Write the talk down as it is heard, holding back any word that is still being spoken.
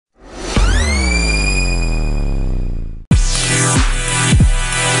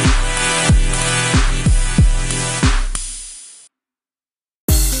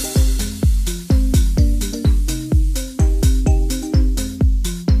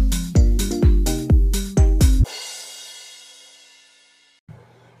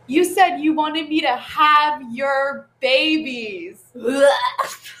You said you wanted me to have your babies.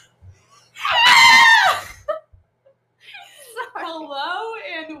 Hello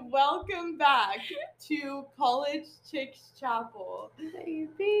and welcome back to College Chicks Chapel.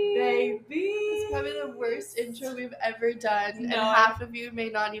 Baby. It's probably the worst intro we've ever done, and half of you may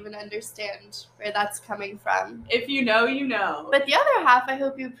not even understand where that's coming from. If you know, you know. But the other half, I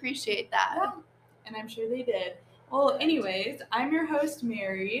hope you appreciate that. Yeah, and I'm sure they did. Well, anyways, I'm your host,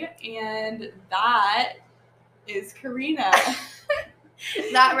 Mary, and that is Karina.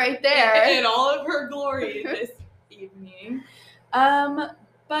 That right there. In all of her glory this evening.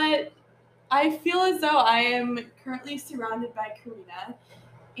 But I feel as though I am currently surrounded by Karina,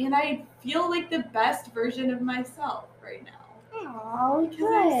 and I feel like the best version of myself right now. Oh,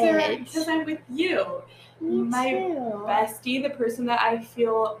 good. Because I'm with you. Me too. Bestie, the person that I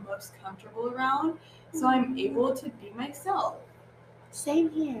feel most comfortable around, so I'm able to be myself. Same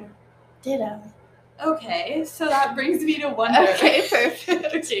here. Ditto. Okay, so that brings me to wonder. Okay,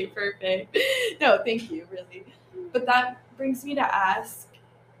 perfect. Okay, perfect. No, thank you, really. But that brings me to ask,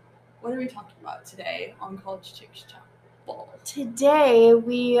 what are we talking about today on College Chicks Chapel? Today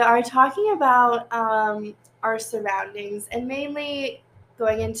we are talking about our surroundings and mainly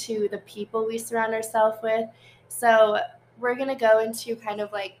going into the people we surround ourselves with. So we're going to go into kind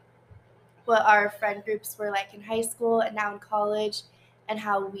of like what our friend groups were like in high school and now in college and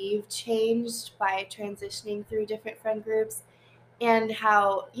how we've changed by transitioning through different friend groups and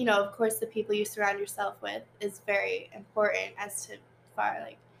how, of course, the people you surround yourself with is very important as to far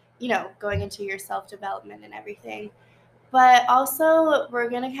like, going into your self-development and everything. But also, we're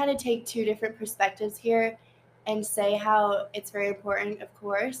going to kind of take two different perspectives here and say how it's very important, of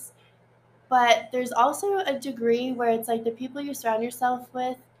course. But there's also a degree where it's like the people you surround yourself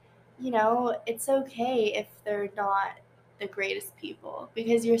with, it's okay if they're not the greatest people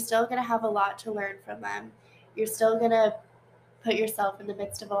because you're still going to have a lot to learn from them. You're still going to put yourself in the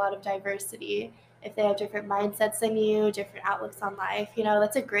midst of a lot of diversity. If they have different mindsets than you, different outlooks on life,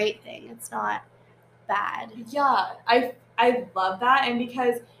 that's a great thing. It's not bad. Yeah, I love that, and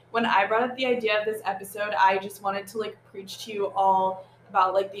because when I brought up the idea of this episode, I just wanted to like preach to you all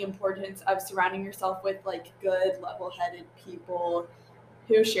about like the importance of surrounding yourself with like good, level-headed people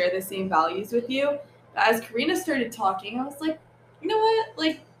who share the same values with you. But as Karina started talking, I was like, you know what?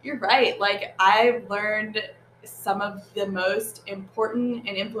 Like, you're right. Like, I've learned some of the most important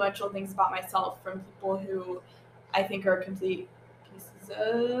and influential things about myself from people who I think are complete pieces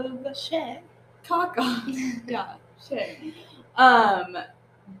of shit. Caca. Yeah, shit. But,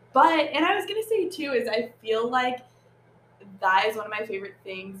 and I was going to say too, is I feel like that is one of my favorite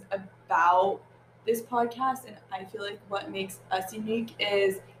things about this podcast, and I feel like what makes us unique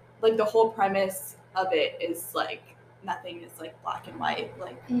is like the whole premise of it is like nothing is like black and white,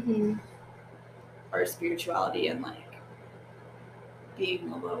 like our spirituality and like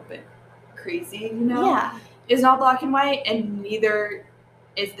being a little bit crazy, is not black and white, and neither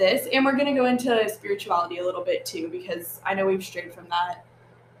is this. And we're gonna go into spirituality a little bit too, because I know we've strayed from that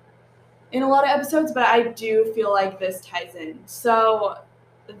in a lot of episodes, but I do feel like this ties in. So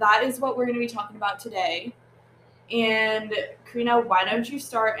that is what we're going to be talking about today. And Karina, why don't you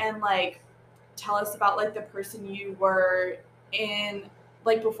start and like tell us about like the person you were in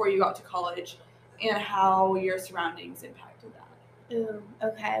like before you got to college and how your surroundings impacted that. Ooh,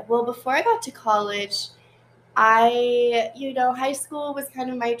 okay. Well, before I got to college, high school was kind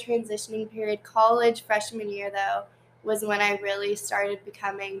of my transitioning period. College, freshman year though, was when I really started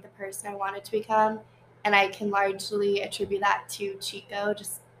becoming the person I wanted to become. And I can largely attribute that to Chico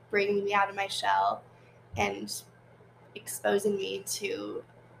just bringing me out of my shell and exposing me to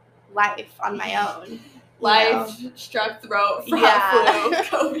life on my own. Life, strep throat, flu,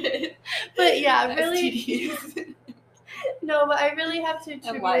 COVID. But yeah, really. No, but I really have to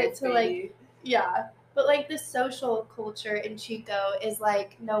attribute it to like, but like the social culture in Chico is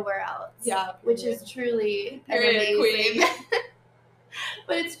like nowhere else. Yeah. Which is truly amazing. Queen.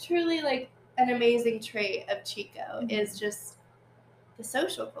 But it's truly like an amazing trait of Chico is just the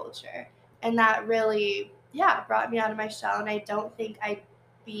social culture. And that really, brought me out of my shell. And I don't think I'd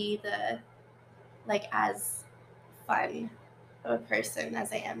be the, like, as fun of a person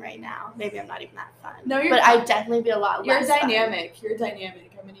as I am right now. Maybe I'm not even that fun. No, you're But not. I'd definitely be a lot less dynamic. fun. You're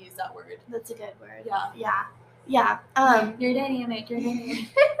dynamic. I'm going to use that word. That's a good word. Yeah. Yeah. You're dynamic.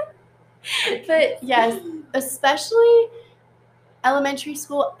 But yes, especially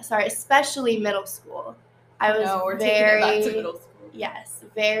especially middle school. I was taking it back to middle school. Yes,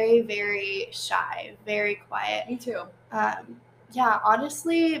 very, very shy, very quiet. Me too.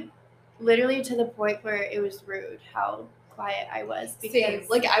 Honestly, literally to the point where it was rude how quiet I was. Same.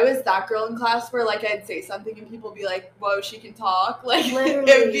 Like, I was that girl in class where, like, I'd say something and people would be like, whoa, she can talk. Like,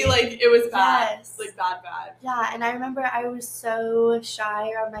 literally, it would be like, it was bad. yes. Like, bad. Yeah, and I remember I was so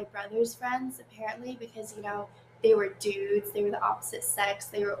shy around my brother's friends, apparently, because, you know, they were dudes, they were the opposite sex,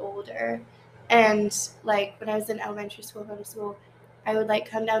 they were older. And, like, when I was in elementary school, middle school, I would, like,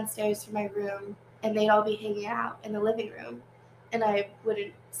 come downstairs from my room, and they'd all be hanging out in the living room, and I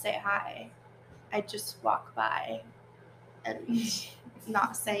wouldn't say hi. I'd just walk by and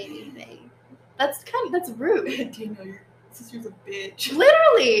not say anything. That's rude. Do you know your sister's a bitch?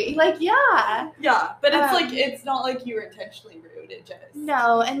 Literally, like, yeah. Yeah, but it's like, it's not like you were intentionally rude. It just.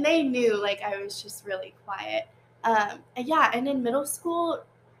 No, and they knew, like, I was just really quiet. And yeah, and in middle school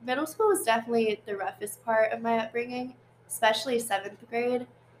was definitely the roughest part of my upbringing, especially 7th grade.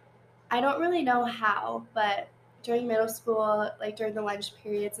 I don't really know how, but during middle school, like, during the lunch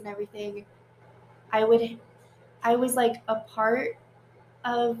periods and everything, I was, like, a part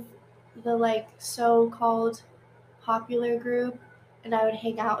of the, like, so-called popular group, and I would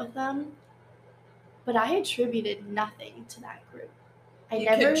hang out with them, but I attributed nothing to that group. You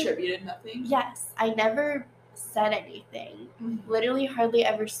contributed nothing? Yes, I never said anything. Mm-hmm. Literally hardly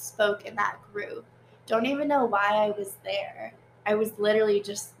ever spoke in that group. Don't even know why I was there. I was literally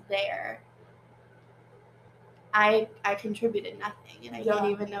just there. I contributed nothing, and I don't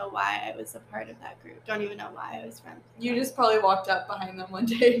even know why I was a part of that group. Don't even know why I was friends with You them. just probably walked up behind them one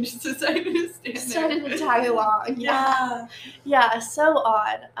day and just decided to stand there. Started to tag along. Yeah, so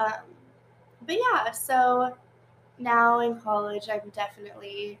odd. But yeah, so now in college, I'm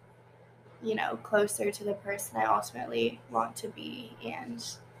definitely, you know, closer to the person I ultimately want to be, and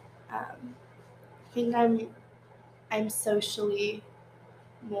I think I'm socially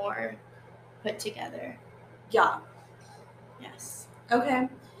more put together. Yeah. Yes. Okay.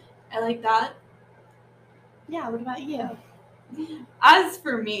 I like that. Yeah, what about you? As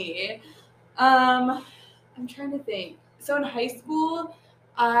for me, I'm trying to think. So in high school,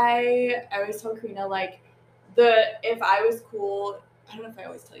 I always tell Karina, like, if I was cool, I don't know if I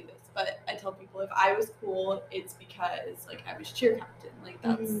always tell you this, but I tell people if I was cool, it's because, like, I was cheer captain. Like,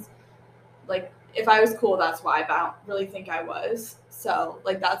 that's, like, if I was cool, that's why, but I don't really think I was. So,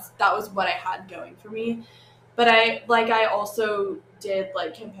 like, that was what I had going for me. But I also did,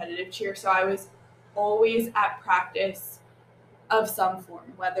 like, competitive cheer, so I was always at practice of some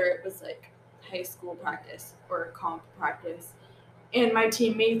form, whether it was, like, high school practice or comp practice. And my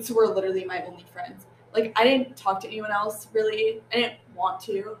teammates were literally my only friends. Like, I didn't talk to anyone else, really. I didn't want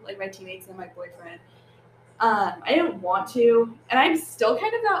to, like, my teammates and my boyfriend. I didn't want to, and I'm still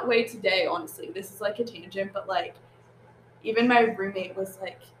kind of that way today, honestly. This is, like, a tangent, but, like, even my roommate was,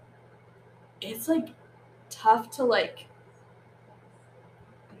 like, it's, like, tough to, like,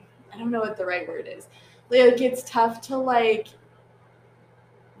 I don't know what the right word is. Like, it's tough to, like,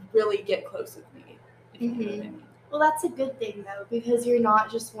 really get close with me, if you know what I mean. Well, that's a good thing, though, because you're not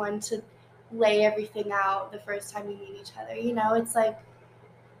just one to lay everything out the first time you meet each other. You know, it's like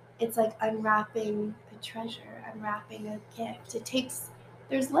unwrapping a treasure, unwrapping a gift.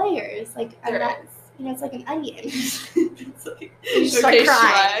 There's layers. Like, you know, it's like an onion. It's like, you just start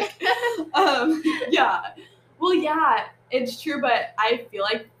crying. Yeah. Well, yeah, it's true, but I feel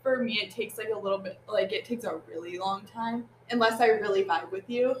like for me it takes, like, a little bit, like, it takes a really long time unless I really vibe with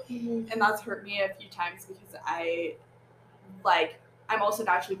you. Mm-hmm. And that's hurt me a few times because I'm also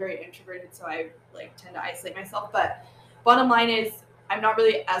naturally very introverted, so I, like, tend to isolate myself. But bottom line is, I'm not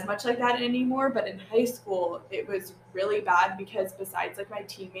really as much like that anymore, but in high school, it was really bad because besides, like, my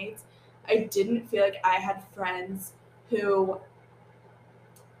teammates, I didn't feel like I had friends who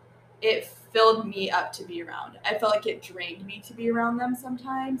it filled me up to be around. I felt like it drained me to be around them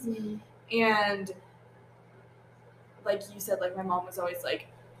sometimes. Mm-hmm. And like you said, like, my mom was always like,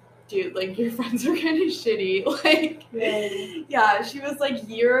 dude, like, your friends are kind of shitty. Like, Really? Yeah, she was like,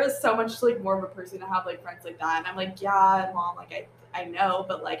 you're so much, like, more of a person to have, like, friends like that. And I'm like, yeah, mom, like, I know,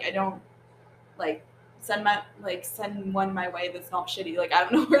 but, like, I don't, like, send one my way that's not shitty. Like, I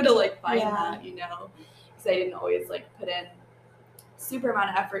don't know where to, like, find that, you know, because I didn't always, like, put in super amount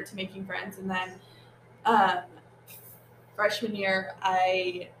of effort to making friends. And then freshman year,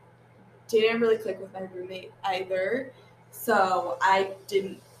 I didn't really click with my roommate either, so I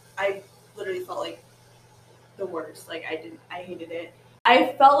literally felt like the worst. Like, I hated it.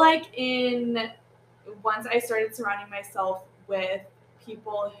 I felt like once I started surrounding myself with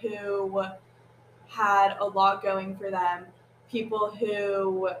people who had a lot going for them, people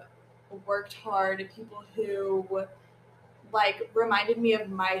who worked hard, people who, like, reminded me of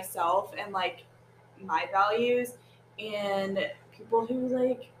myself and, like, my values, and people who,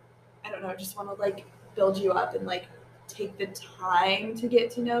 like, I don't know, just want to, like, build you up and, like, take the time to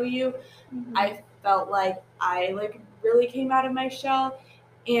get to know you, Mhm. I felt like I like really came out of my shell.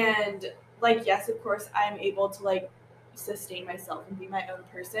 And like, yes, of course I'm able to like sustain myself and be my own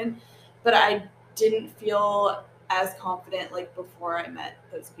person, but I didn't feel as confident like before I met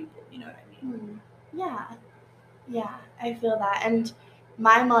those people, you know what I mean? Yeah. Yeah, I feel that. And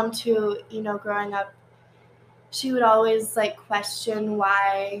my mom too, growing up, she would always like question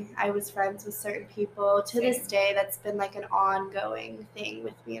why I was friends with certain people. To this Same. day, that's been like an ongoing thing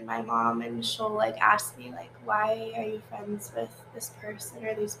with me and my mom. And she'll like ask me like, why are you friends with this person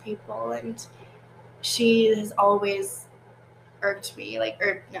or these people? And she has always irked me,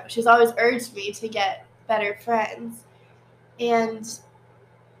 she's always urged me to get better friends. And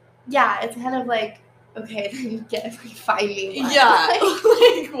yeah, it's kind of like, okay, then find me one. Yeah,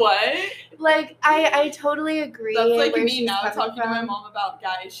 like what? Like I totally agree. That's like where me she's now coming talking to my from. mom about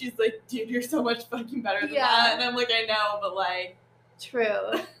guys. She's like, dude, you're so much fucking better than Yeah. that. And I'm like, I know, but like,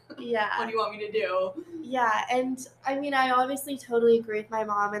 True. Yeah. what do you want me to do? Yeah, and I mean, I obviously totally agree with my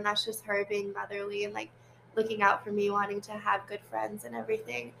mom, and that's just her being motherly and like looking out for me, wanting to have good friends and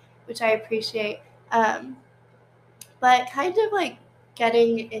everything, which I appreciate. But kind of like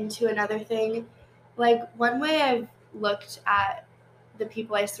getting into another thing, like one way I've looked at the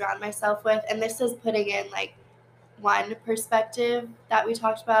people I surround myself with, and this is putting in like one perspective that we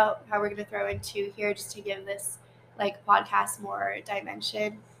talked about, how we're going to throw in two here just to give this like podcast more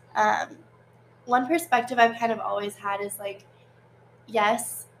dimension. One perspective I've kind of always had is like,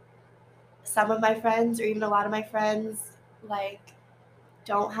 yes, some of my friends or even a lot of my friends like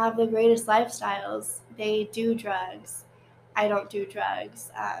don't have the greatest lifestyles. They do drugs. I don't do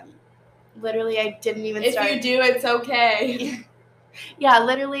drugs. Literally, I didn't even If start. you do, it's okay. Yeah,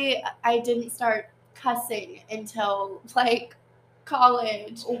 literally, I didn't start cussing until like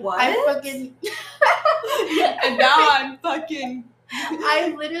college. What? I fucking. And now I'm fucking.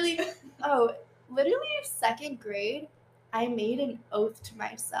 I literally second grade, I made an oath to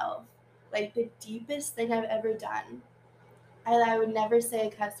myself, like the deepest thing I've ever done. I would never say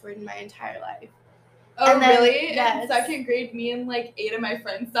a cuss word in my entire life. Oh, And then, really? yes. In second grade, me and like 8 of my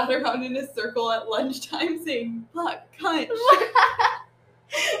friends sat around in a circle at lunchtime saying, fuck, cunt.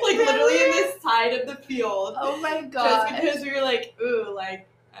 Like literally in this side of the field. Oh my god. Just because we were like, ooh, like,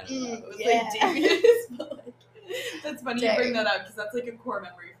 I don't know. It was yeah. like devious, but like, that's funny Dang. you bring that up because that's like a core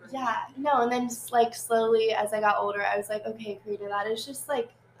memory for me. Yeah, no, and then just like slowly as I got older, I was like, okay, Karina, that is just like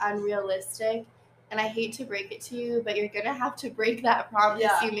unrealistic. And I hate to break it to you, but you're gonna have to break that promise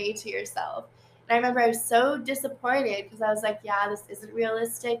Yeah. you made to yourself. And I remember I was so disappointed because I was like, yeah, this isn't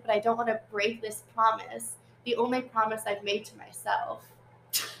realistic, but I don't want to break this promise. The only promise I've made to myself.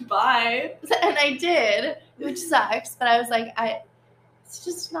 Bye. And I did, which sucks, but I was like, it's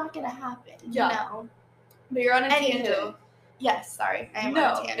just not gonna happen, Yeah. you know? But you're on a Anywho. tangent. Yes, sorry, I am No,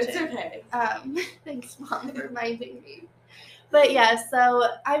 on a tangent. it's okay. Thanks, Mom, for reminding me. But yeah, so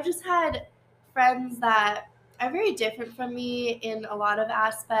I've just had friends that are very different from me in a lot of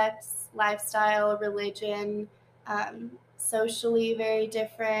aspects, lifestyle, religion, socially very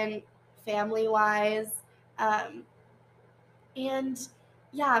different, family-wise. And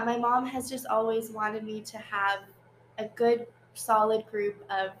yeah, my mom has just always wanted me to have a good, solid group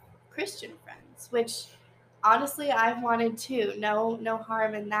of Christian friends, which honestly I've wanted too. No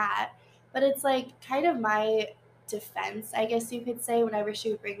harm in that. But it's like kind of my defense, I guess you could say, whenever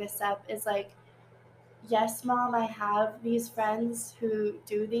she would bring this up, is like, yes, Mom, I have these friends who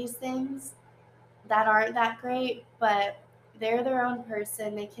do these things that aren't that great, but they're their own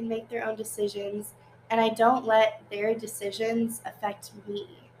person. They can make their own decisions. And I don't let their decisions affect me.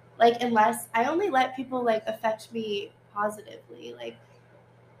 Like, unless I only let people like affect me positively. Like,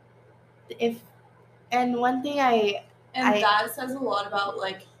 and one thing that says a lot about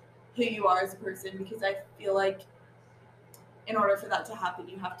like who you are as a person, because I feel like in order for that to happen,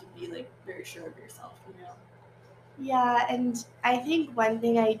 you have to be like very sure of yourself, you know? Yeah, and I think one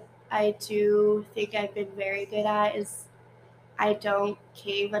thing I do think I've been very good at is I don't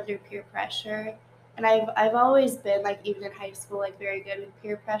cave under peer pressure. And I've always been like, even in high school, like very good with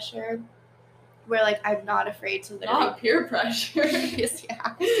peer pressure, where like I'm not afraid to literally Not peer pressure. Yes,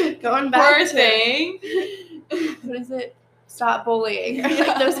 yeah. Going back Poor to thing. what is it? Stop bullying. Or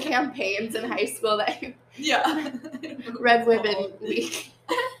like those campaigns in high school that you Yeah. Red Women Week.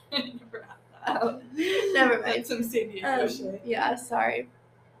 Never had that. Oh, never mind. That's some San Diego shit. Yeah, sorry.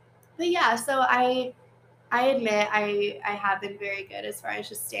 But yeah, so I admit I have been very good as far as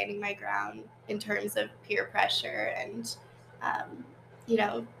just standing my ground in terms of peer pressure and, you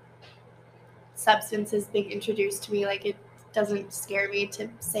know, substances being introduced to me. Like, it doesn't scare me to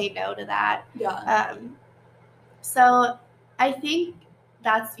say no to that. Yeah. So I think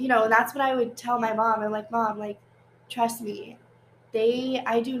that's, and that's what I would tell my mom. I'm like, Mom, like, trust me,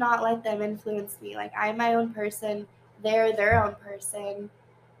 I do not let them influence me. Like, I'm my own person. They're their own person.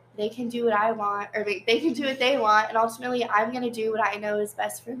 They can do what I want, or they can do what they want, and ultimately I'm going to do what I know is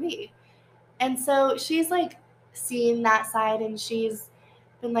best for me. And so she's like seen that side, and she's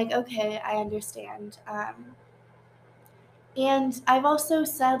been like, okay, I understand. And I've also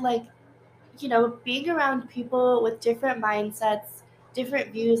said, like, being around people with different mindsets,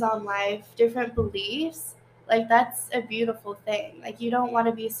 different views on life, different beliefs, like, that's a beautiful thing. Like, you don't want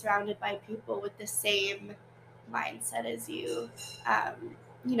to be surrounded by people with the same mindset as you,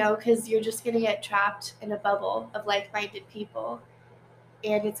 because you're just going to get trapped in a bubble of like minded people,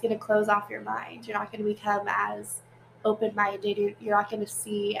 and it's going to close off your mind. You're not going to become as open minded. You're not going to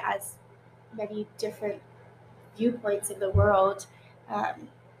see as many different viewpoints of the world. Um,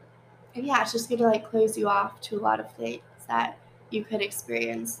 and yeah, it's just going to like close you off to a lot of things that you could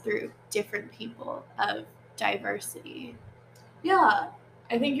experience through different people of diversity. Yeah,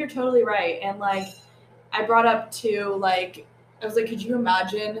 I think you're totally right. And like, I brought up too, like, I was like, could you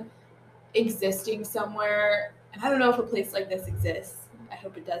imagine existing somewhere? And I don't know if a place like this exists. I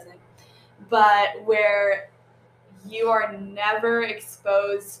hope it doesn't. But where you are never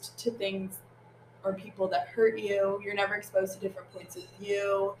exposed to things or people that hurt you. You're never exposed to different points of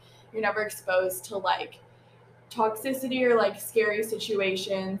view. You're never exposed to like toxicity or like scary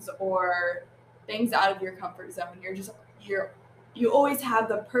situations or things out of your comfort zone. You always have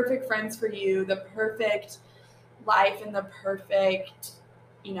the perfect friends for you, the perfect life and the perfect,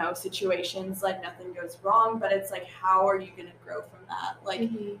 situations, like nothing goes wrong, but it's like, how are you going to grow from that? Like,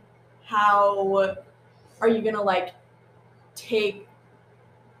 how are you going to like take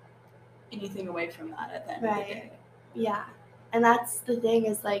anything away from that at the end of the day? Yeah. And that's the thing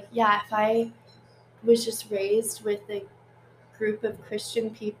is like, yeah, if I was just raised with a group of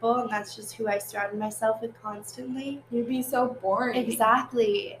Christian people and that's just who I surrounded myself with constantly, you'd be so boring.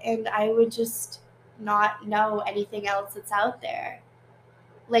 Exactly. And I would just not know anything else that's out there.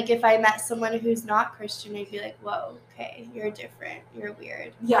 Like, if I met someone who's not Christian, I'd be like, whoa, okay, you're different. You're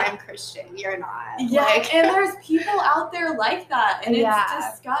weird. Yeah. I'm Christian. You're not. Yeah, like, and there's people out there like that. And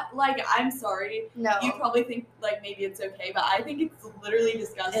it's like, I'm sorry. No. You probably think, like, maybe it's okay, but I think it's literally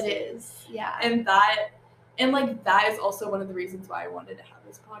disgusting. It is, yeah. And that is also one of the reasons why I wanted to have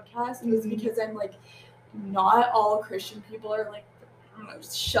this podcast, was because I'm like, not all Christian people are like, I don't know,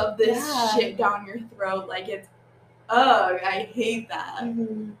 shove this shit down your throat. Like, it's, I hate that.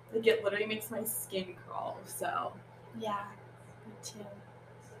 Like, it literally makes my skin crawl, so. Yeah, me too.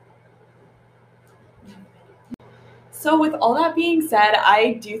 So with all that being said,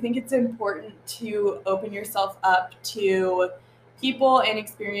 I do think it's important to open yourself up to people and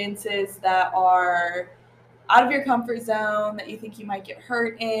experiences that are out of your comfort zone, that you think you might get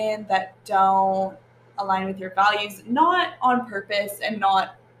hurt in, that don't align with your values, not on purpose and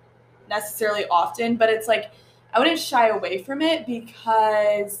not necessarily often, but it's like, I wouldn't shy away from it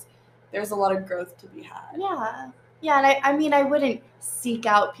because there's a lot of growth to be had. Yeah, and I mean, I wouldn't seek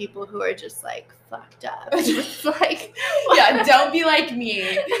out people who are just like fucked up. It's like, yeah, don't be like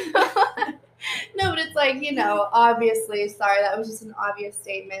me. No, but it's like, obviously, sorry, that was just an obvious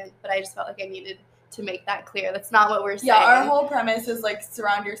statement, but I just felt like I needed to make that clear. That's not what we're saying. Yeah, our whole premise is like,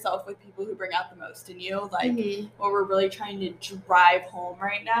 surround yourself with people who bring out the most in you, like what we're really trying to drive home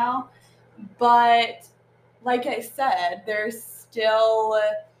right now. But like I said, there's still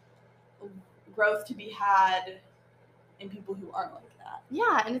growth to be had in people who aren't like that.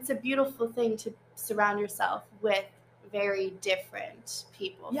 Yeah, and it's a beautiful thing to surround yourself with very different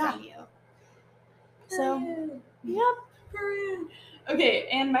people from you. So, yep. Okay,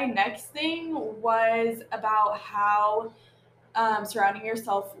 and my next thing was about how surrounding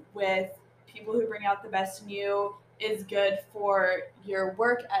yourself with people who bring out the best in you is good for your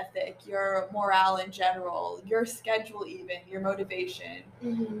work ethic, your morale in general, your schedule even, your motivation.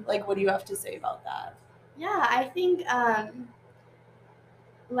 Like, what do you have to say about that? Yeah, I think,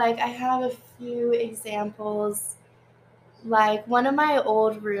 like, I have a few examples. Like, one of my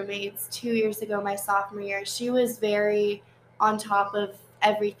old roommates 2 years ago, my sophomore year, she was very on top of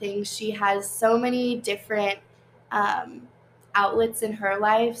everything. She has so many different outlets in her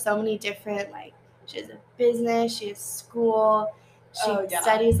life, so many different, like, she has a business, she has school, she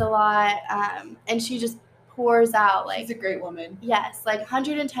studies a lot, and she just pours out, like, she's a great woman. Yes, like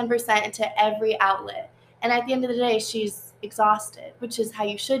 110% into every outlet. And at the end of the day, she's exhausted, which is how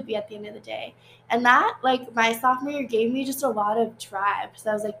you should be at the end of the day. And that, like, my sophomore year gave me just a lot of drive.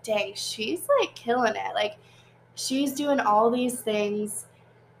 So I was like, dang, she's, like, killing it. Like, she's doing all these things,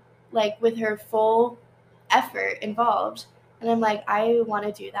 like, with her full effort involved. And I'm like, I want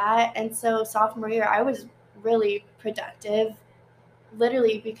to do that. And so sophomore year, I was really productive,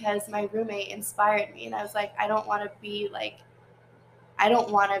 literally because my roommate inspired me. And I was like, I don't want to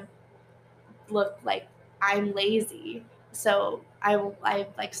look like I'm lazy. So I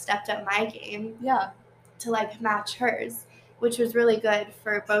like stepped up my game Yeah. to like match hers, which was really good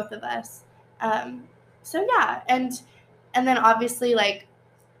for both of us. So yeah, and then obviously like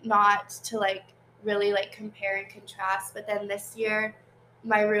not to like really like compare and contrast, but then this year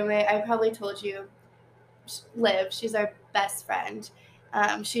my roommate, I probably told you, Liv, she's our best friend.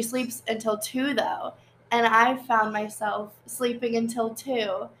 She sleeps until 2 though, and I found myself sleeping until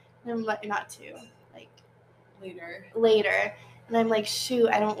 2. And I'm like, not 2, like later. And I'm like, shoot,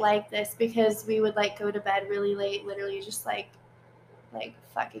 I don't like this, because we would like go to bed really late, literally just like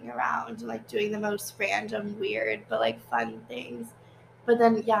fucking around, like doing the most random, weird, but like fun things. But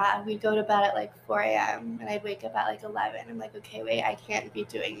then, yeah, we'd go to bed at like 4 a.m. and I'd wake up at like 11. I'm like, okay, wait, I can't be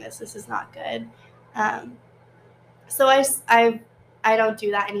doing this. This is not good. So I don't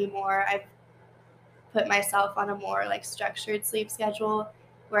do that anymore. I've put myself on a more like structured sleep schedule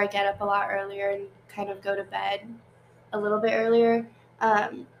where I get up a lot earlier and kind of go to bed a little bit earlier.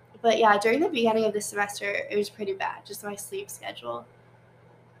 But yeah, during the beginning of the semester, it was pretty bad, just my sleep schedule.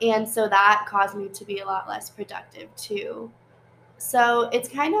 And so that caused me to be a lot less productive too. So it's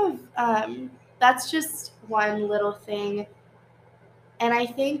kind of, that's just one little thing. And I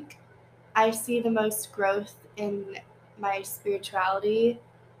think I see the most growth in my spirituality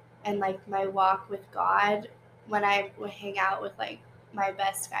and like my walk with God when I would hang out with like my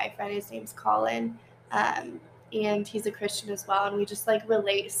best guy friend. His name's Colin. And he's a Christian as well. And we just like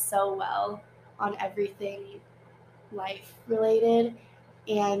relate so well on everything life related.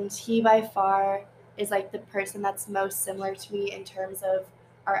 And he by far is like the person that's most similar to me in terms of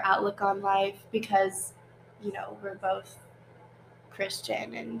our outlook on life, because, we're both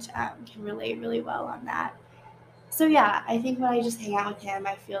Christian and can relate really well on that. So yeah, I think when I just hang out with him,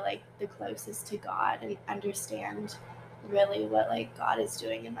 I feel like the closest to God and understand really what like God is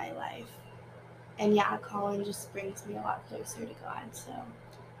doing in my life. And yeah, Colin just brings me a lot closer to God, so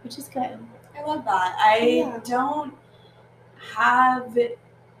which is good. I love that. I don't have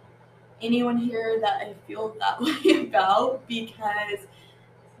anyone here that I feel that way about, because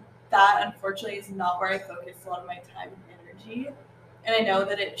that unfortunately is not where I focus a lot of my time and energy. And I know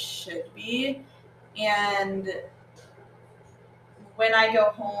that it should be. And when I go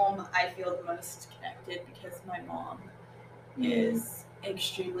home, I feel the most connected because my mom is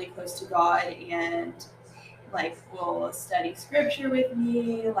extremely close to God and like will study scripture with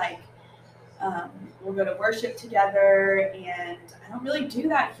me, like we'll go to worship together, and I don't really do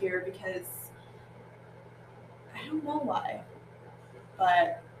that here because I don't know why,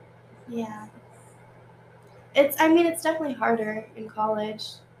 but yeah, it's definitely harder in college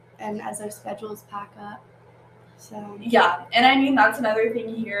and as our schedules pack up. So yeah, and I mean that's another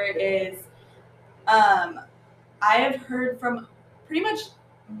thing here is I have heard from pretty much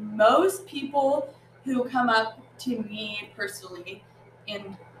most people who come up to me personally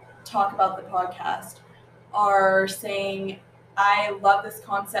and talk about the podcast are saying, I love this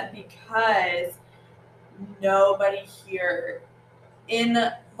concept because nobody here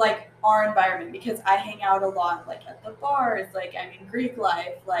in like our environment, because I hang out a lot like at the bars, like I'm in Greek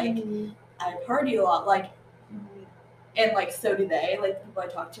life, like I party a lot, like, and like so do they, like the people I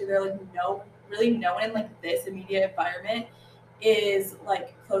talk to, they're like, no one in like this immediate environment is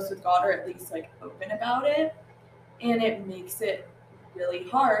like close with God, or at least like open about it. And it makes it really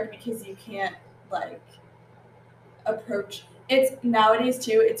hard because you can't like approach, it's nowadays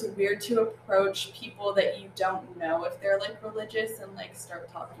too, it's weird to approach people that you don't know if they're like religious and like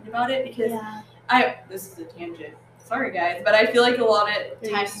start talking about it, because this is a tangent, sorry guys, but I feel like a lot of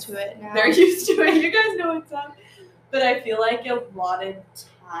they're times used to it now. They're used to it, you guys know what's up. But I feel like a lot of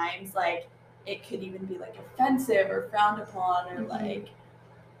times like it could even be like offensive or frowned upon, or like,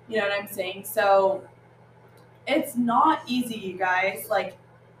 you know what I'm saying? So it's not easy, you guys, like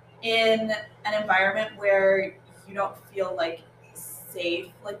in an environment where you don't feel like safe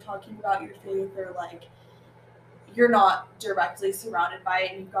like talking about your faith, or like you're not directly surrounded by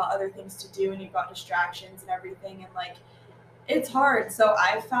it and you've got other things to do and you've got distractions and everything, and like it's hard. So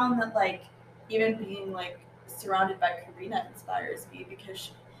I've found that like even being like surrounded by Karina inspires me,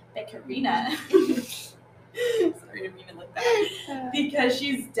 because Karina sorry to mean it like that, because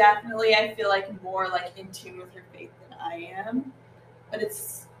she's definitely, I feel like, more like in tune with her faith than I am. But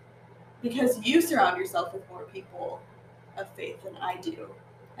it's because you surround yourself with more people of faith than I do,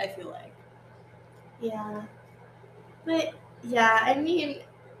 I feel like. Yeah. But yeah, I mean,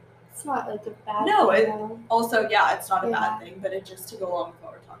 It's not like a bad No, thing. also, yeah, it's not a Yeah. bad thing, but it just to go along with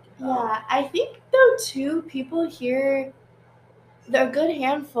what we're talking about. Yeah, I think though too, people here, they're a good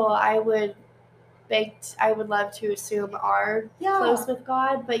handful. I would love to assume are Yeah. close with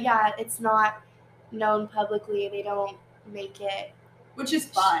God, but yeah, it's not known publicly. They don't make it, Which is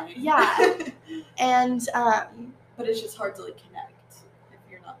fine. Yeah. And but it's just hard to like connect if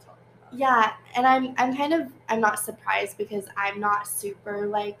you're not talking about it. yeah, and I'm not surprised because I'm not super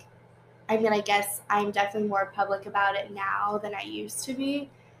like, I mean, I guess I'm definitely more public about it now than I used to be,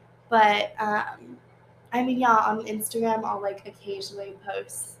 but I mean, yeah, on Instagram I'll like occasionally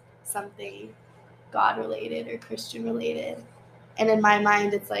post something God related or Christian related, and in my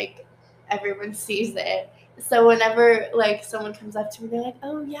mind it's like everyone sees it. So whenever like someone comes up to me, they're like,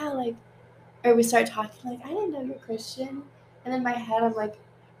 "Oh yeah," like, or we start talking, like, "I didn't know you're Christian," and in my head I'm like,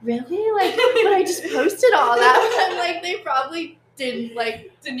 "Really?" Like, but I just posted all that. I'm like, they probably didn't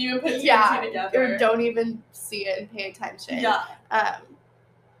even put two and two together, or don't even see it and pay attention. Yeah.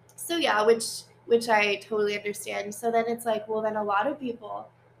 So yeah, which I totally understand. So then it's like, well, then a lot of people,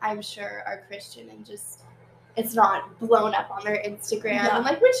 I'm sure, are Christian and just it's not blown up on their Instagram, Yeah. and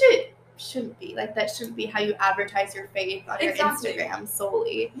like, which it shouldn't be. Like, that shouldn't be how you advertise your faith on Exactly. your Instagram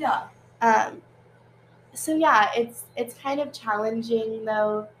solely. Yeah. So yeah, it's kind of challenging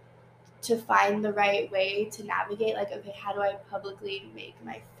though to find the right way to navigate. Like, okay, how do I publicly make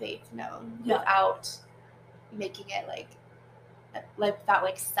my faith known without making it like without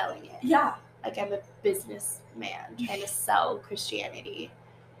like selling it? Yeah. Like, I'm a businessman trying to sell Christianity,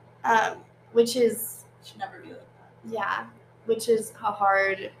 which is should never be like that. Yeah, which is a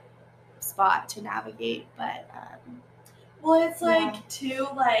hard spot to navigate, but well, it's like too,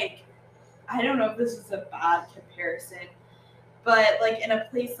 like, I don't know if this is a bad comparison, but like in a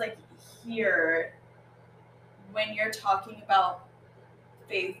place like here, when you're talking about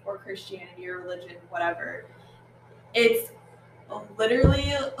faith or Christianity or religion, whatever, it's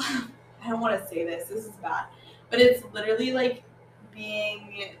literally, I don't want to say this is bad, but it's literally like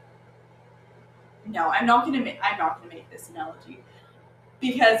being, no, I'm not gonna make this analogy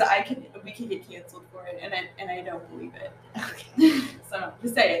because we could get canceled for it, and I don't believe it. Okay. So I'm not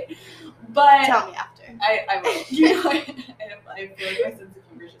gonna say it, but tell me after. I will. You know, I feel like my sense of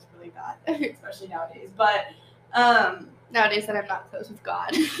humor is just really bad, especially nowadays. But nowadays that I'm not close with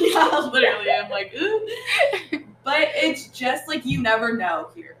God. Yeah, literally, I'm like, ooh. But it's just like you never know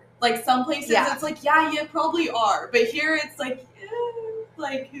here. Like some places, it's like, yeah, you probably are, but here it's like,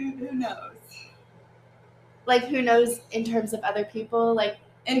 like who knows? Like, who knows in terms of other people? Like,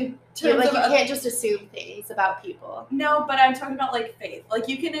 in terms like, of you can't just assume things about people. No, but I'm talking about like faith. Like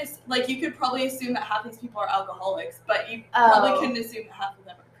you could probably assume that half these people are alcoholics, but you probably couldn't assume that half of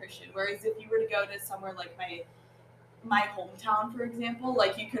them are Christian. Whereas if you were to go to somewhere like my hometown, for example,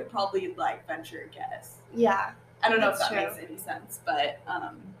 like you could probably like venture a guess. Yeah. I don't know if that makes any sense, but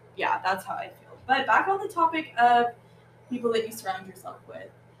yeah, that's how I feel. But back on the topic of people that you surround yourself with.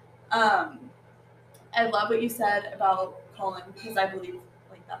 I love what you said about Colin because I believe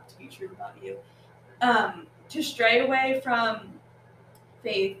like that to be true about you. To stray away from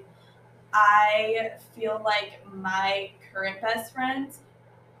faith, I feel like my current best friends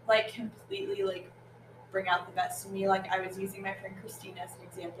like completely like bring out the best in me. Like I was using my friend Christine as an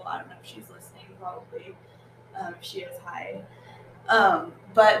example. I don't know if she's listening, probably. If she is, hi.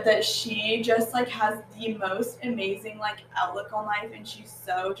 But that she just like has the most amazing like outlook on life, and she's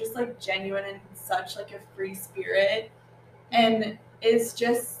so just like genuine and such like a free spirit, and is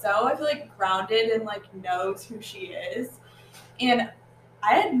just so, I feel like, grounded and like knows who she is. And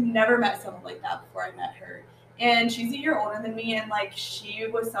I had never met someone like that before I met her. And she's a year older than me, and like she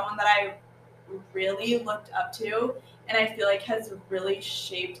was someone that I really looked up to, and I feel like has really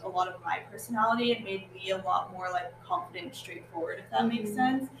shaped a lot of my personality and made me a lot more like confident and straightforward, if that makes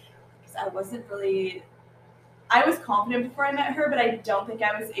sense. Because I was confident before I met her, but I don't think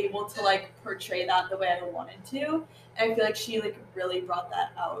I was able to like portray that the way I wanted to. And I feel like she like really brought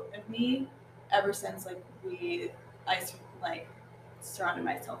that out of me ever since like I like surrounded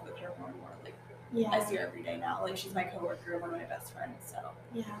myself with her more and more. Like I see her every day now. Like she's my coworker and one of my best friends. So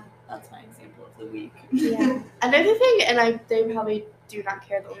that's my example of the week. Another thing, and they probably do not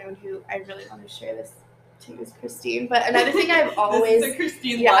care. The only one who I really want to share this to is Christine. But another thing I've always this is a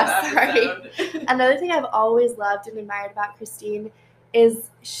Christine love episode. Another thing I've always loved and admired about Christine is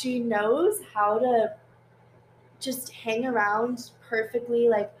she knows how to just hang around perfectly,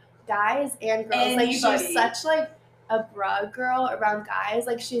 like guys and girls. Anybody. Like she's such like a bruh girl around guys.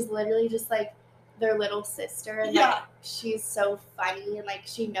 Like she's literally just like their little sister, and like she's so funny, and like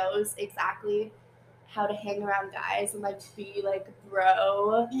she knows exactly how to hang around guys and like be like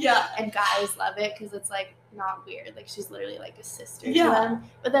bro. Yeah. And guys love it because it's like not weird. Like she's literally like a sister to Yeah. them.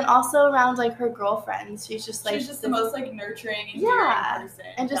 But then also around like her girlfriends, she's just like the most like nurturing and yeah, caring person.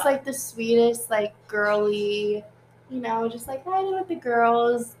 and just like the sweetest, like girly, you know, just like hiding with the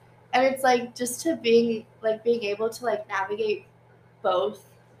girls. And it's like just to being able to like navigate both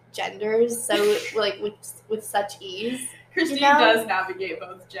genders so like with such ease. Christine you know? does navigate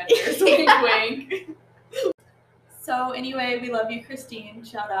both genders. Wink, wink. So anyway, we love you, Christine.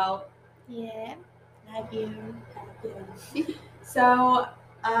 Shout out. Yeah, love you. So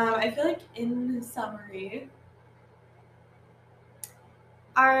I feel like in summary,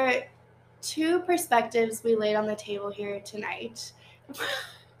 our two perspectives we laid on the table here tonight.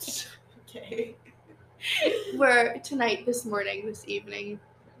 Okay. Were tonight, this morning, this evening,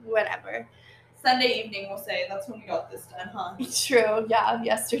 whatever. Sunday evening, we'll say. That's when we got this done, huh? True, yeah,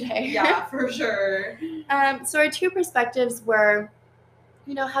 yesterday. Yeah, for sure. So our two perspectives were,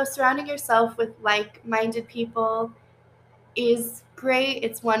 you know, how surrounding yourself with like-minded people is great.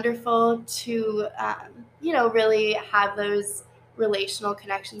 It's wonderful to, you know, really have those relational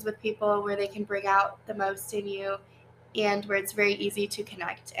connections with people where they can bring out the most in you and where it's very easy to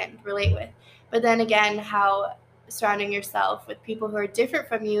connect and relate with. But then again, how surrounding yourself with people who are different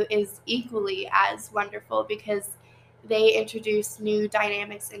from you is equally as wonderful because they introduce new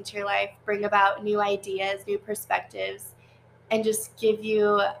dynamics into your life, bring about new ideas, new perspectives, and just give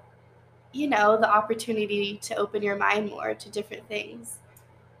you, you know, the opportunity to open your mind more to different things.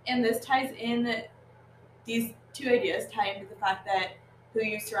 And this ties in, these two ideas tie into the fact that who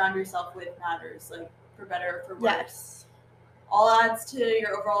you surround yourself with matters, like for better or for worse. Yes. All adds to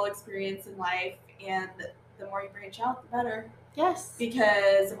your overall experience in life, and the more you branch out, the better. Yes.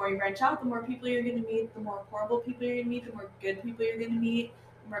 Because the more you branch out, the more people you're going to meet, the more horrible people you're going to meet, the more good people you're going to meet,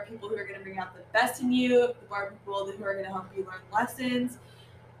 the more people who are going to bring out the best in you, the more people who are going to help you learn lessons.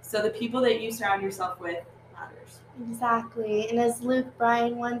 So the people that you surround yourself with matters. Exactly. And as Luke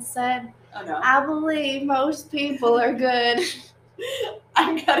Bryan once said, oh no, I believe most people are good.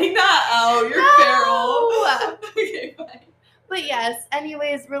 I'm cutting that out. You're feral. Okay, fine. But yes,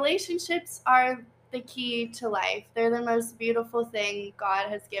 anyways, relationships are the key to life. They're the most beautiful thing God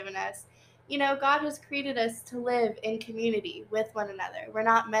has given us. You know, God has created us to live in community with one another. We're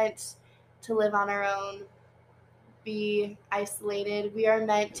not meant to live on our own, be isolated. We are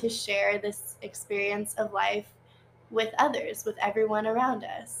meant to share this experience of life with others, with everyone around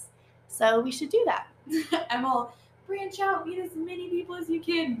us. So we should do that. I'm all, branch out, meet as many people as you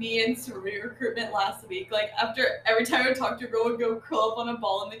can. Me and sorority recruitment last week, like after every time I would talk to a girl, would go curl up on a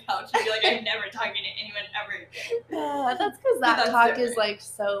ball on the couch and be like, I'm never talking to anyone ever. That's because that talk is like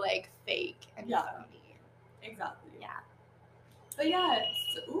so like fake and phony. Exactly. Yeah. But yeah,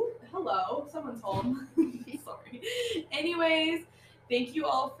 ooh, hello, someone's home. Sorry. Anyways, thank you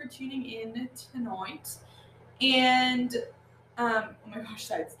all for tuning in tonight. And oh my gosh,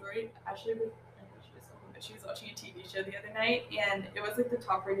 side story. Ashley was she was watching a TV show the other night, and it was like the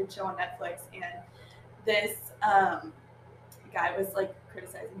top rated show on Netflix, and this guy was like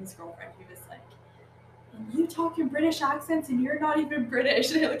criticizing his girlfriend. He was like, and you talk in British accents and you're not even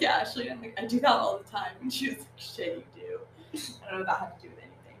British. And I look at Ashley and I'm like, I do that all the time. And she was like, shit, you do. I don't know if that had to do with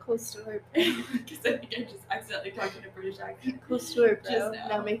anything. Cool story, bro. Because I think I'm just accidentally talking in a British accent. Cool story, bro. Just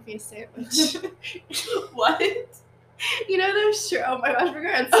now make me a sandwich. What? You know those shirts? Oh my gosh, we're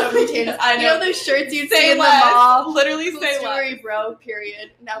going on so many tangents. I know. You know those shirts you'd see in the less. mall? Literally cool say story, less. bro,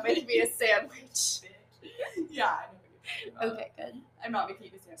 period. Now make me a sandwich. Yeah, I know. Okay, good. I'm not making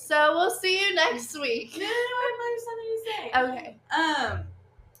you a sandwich. So we'll see you next week. No, I have something to say. Okay.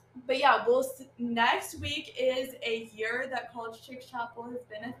 But yeah, next week is a year that College Chicks Chapel has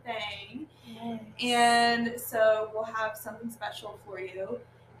been a thing. Yes. And so we'll have something special for you.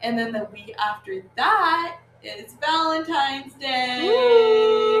 And then the week after that is Valentine's Day.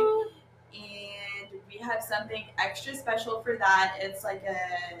 Woo! And we have something extra special for that. It's like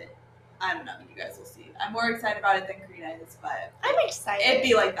I don't know, you guys will see. I'm more excited about it than Karina is, but I'm excited. It'd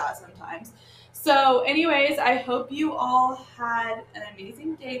be like that sometimes. So anyways, I hope you all had an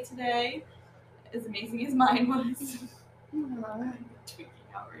amazing day today. As amazing as mine was. I'm tweaking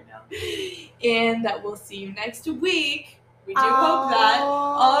out right now. And that we'll see you next week. We do hope that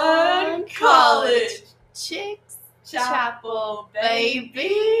on College Chicks Chapel,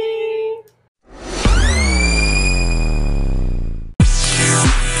 baby.